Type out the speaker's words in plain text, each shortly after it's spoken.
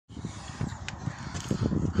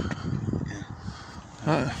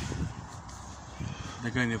They're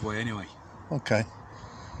going the other way anyway. Okay.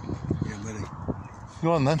 Yeah, I'm ready.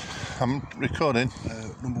 Go on then. I'm recording.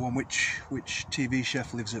 Number one, which TV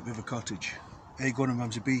chef lives at River Cottage? A. Gordon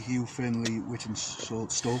Ramsay, B. Hugh Fernley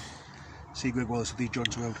Whittingstall, C. Greg Wallace, D. John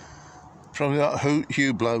Turode. Probably that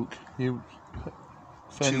Hugh bloke. Hugh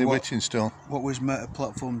Fernley Whittingstall. What was Meta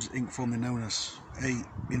Platforms Inc. formerly known as? A.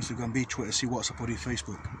 Instagram, B. Twitter, C. WhatsApp, or D.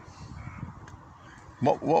 Facebook.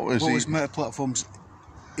 What was Meta Platforms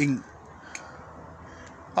Inc.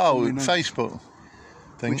 Oh, Facebook.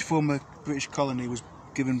 Which former British colony was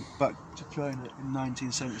given back to China in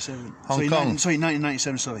 1977? Hong Kong.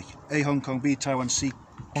 1997. Sorry. A. Hong Kong, B. Taiwan, C.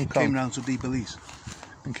 Cayman Islands, or D. Belize.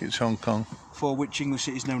 I think it's Hong Kong. 4. Which English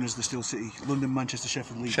city is known as the Still City? London, Manchester,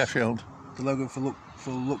 Sheffield, Leeds. Sheffield. The logo for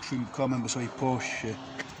luxury car member, Porsche,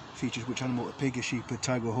 features which animal? A pig, a sheep, a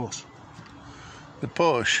tiger, or horse? The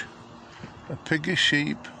Porsche. A pig, a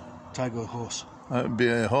sheep. Tiger, or horse? That would be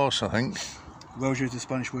a horse, I think. Rosé is the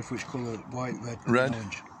Spanish word for which colour? White, red, and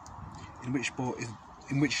orange. In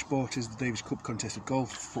which sport is the Davis Cup contested?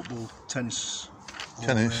 Golf, football, tennis,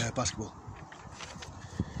 or basketball?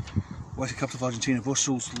 What is the capital of Argentina?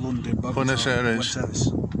 Brussels, London, Buenos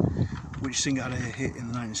Aires. Which singer had a hit in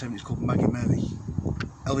the 1970s called Maggie Mary?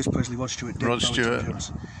 Elvis Presley, Rod Stewart, David Bowie, Tom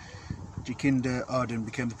Jones. Jacinda Ardern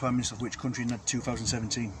became the Prime Minister of which country in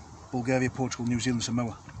 2017? Bulgaria, Portugal, New Zealand,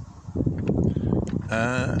 Samoa.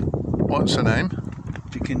 What's her name?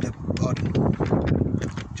 Jacinda Ardern.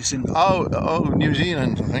 Jacinda. Oh, New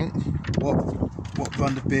Zealand, I think. What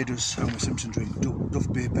brand of beer does Homer Simpson drink? Duff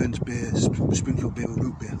beer, Burns beer, Springfield beer, or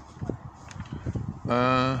root beer?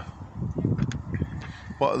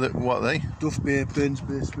 What are they? Duff beer, Burns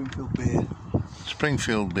beer, Springfield beer.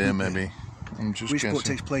 Springfield beer, maybe. I'm just Which guessing. sport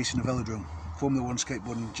takes place in a velodrome? Formula 1,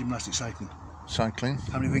 skateboarding, gymnastics, cycling. Cycling.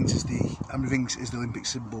 How many rings is the Olympic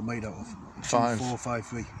symbol made out of? 5. 4, 5,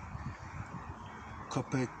 3.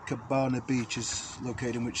 Copacabana Beach is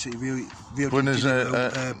located in which city? Rio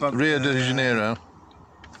de Janeiro.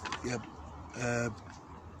 Yeah.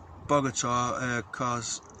 Bogota,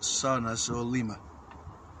 Carsanas, or Lima.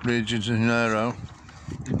 Rio de Janeiro.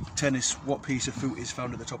 In tennis, what piece of fruit is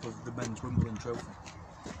found at the top of the men's Wimbledon trophy?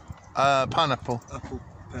 Pineapple. Apple,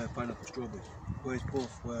 pear, pineapple, strawberry. Where's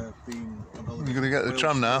both were being on holiday? You're going to get the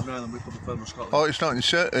tram now. Ireland, Republic of Ireland, Scotland. Oh, it's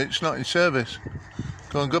not in service.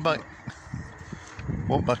 Go on, go back.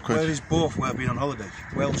 Walk backwards. Where is both were being on holiday?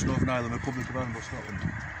 Wales, Northern Ireland, Republic of Ireland, or Scotland?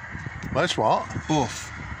 Where's what? Both.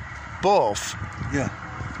 Both? Yeah.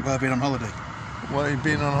 Where being on holiday? Where have you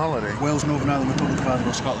been on holiday? Wales, Northern Ireland, Republic of Ireland,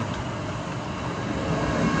 or Scotland?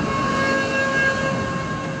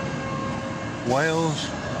 Wales.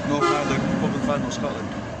 Northern Ireland, Republic of Ireland, or Scotland?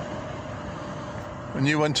 And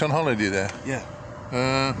you went on holiday there?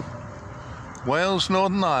 Yeah. Wales,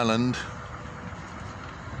 Northern Ireland.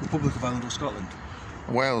 Republic of Ireland or Scotland?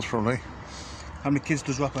 Wales, probably. How many kids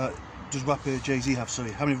does rapper Jay-Z have?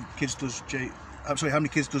 Sorry. How many kids does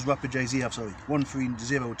rapper Jay-Z have? Sorry. 1, 3,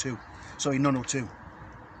 0, 2. Sorry, none or 2.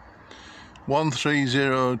 1, 3,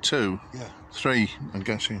 0, 2. Yeah. 3, I'm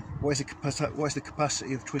guessing. What is the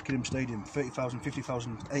capacity of Twickenham Stadium? 30,000,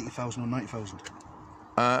 50,000, 80,000, or 90,000?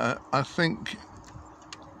 I think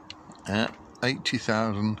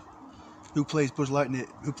 80,000. Who plays Buzz Lightyear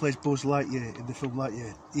in the film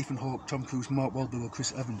Lightyear? Ethan Hawke, Tom Cruise, Mark Wahlberg, or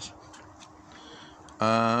Chris Evans?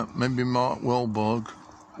 Maybe Mark Wahlberg.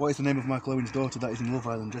 What is the name of Michael Owen's daughter that is in Love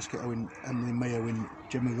Island? Jessica Owen, Emily May Owen,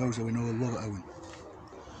 Gemma Rose Owen, or Laura Owen?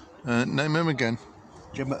 Name him again.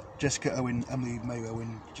 Jessica Owen, Emily May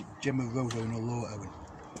Owen, Gemma Rose Owen, or Laura Owen?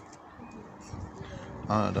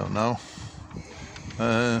 I don't know.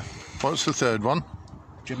 What's the third one?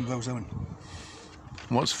 Gemma Rose Owen.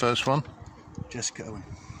 What's the first one? Jessica Owen.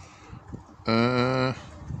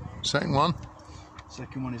 Second one?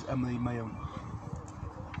 Second one is Emily May Owen.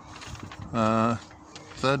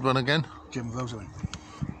 Third one again? Gemma Rose Owen.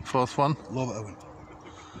 Fourth one? Laura Owen.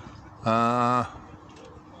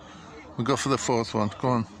 We'll go for the fourth one. Go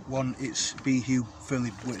on. 1, it's B. Hugh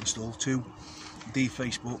Fernley Whittingstall. 2, D.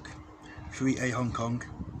 Facebook. 3, A. Hong Kong.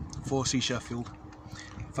 4, C. Sheffield.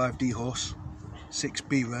 5, D. Horse. 6,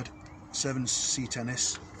 B. Red. 7, C.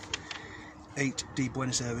 Tennis. 8, D.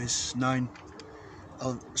 Buenos Aires. 9,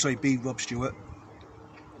 B. Rod Stewart.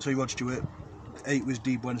 8 was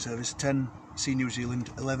D. Buenos Aires. 10, C. New Zealand.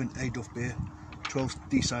 11, A. Duff beer. 12,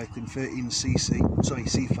 D. Cycling. 13,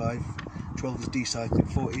 C5. 12 is D. Cycling.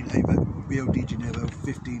 14, A. Rio de Janeiro.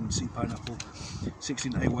 15, C. Pineapple.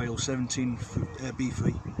 16, A. Wales. 17, B.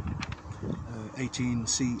 Free. 18,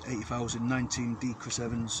 C. 80,000. 19, D. Chris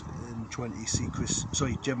Evans. And 20, C.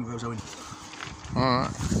 Gemma Rose Owen.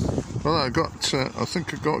 Alright. Well, I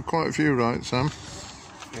think I got quite a few right, Sam.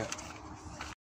 Yeah.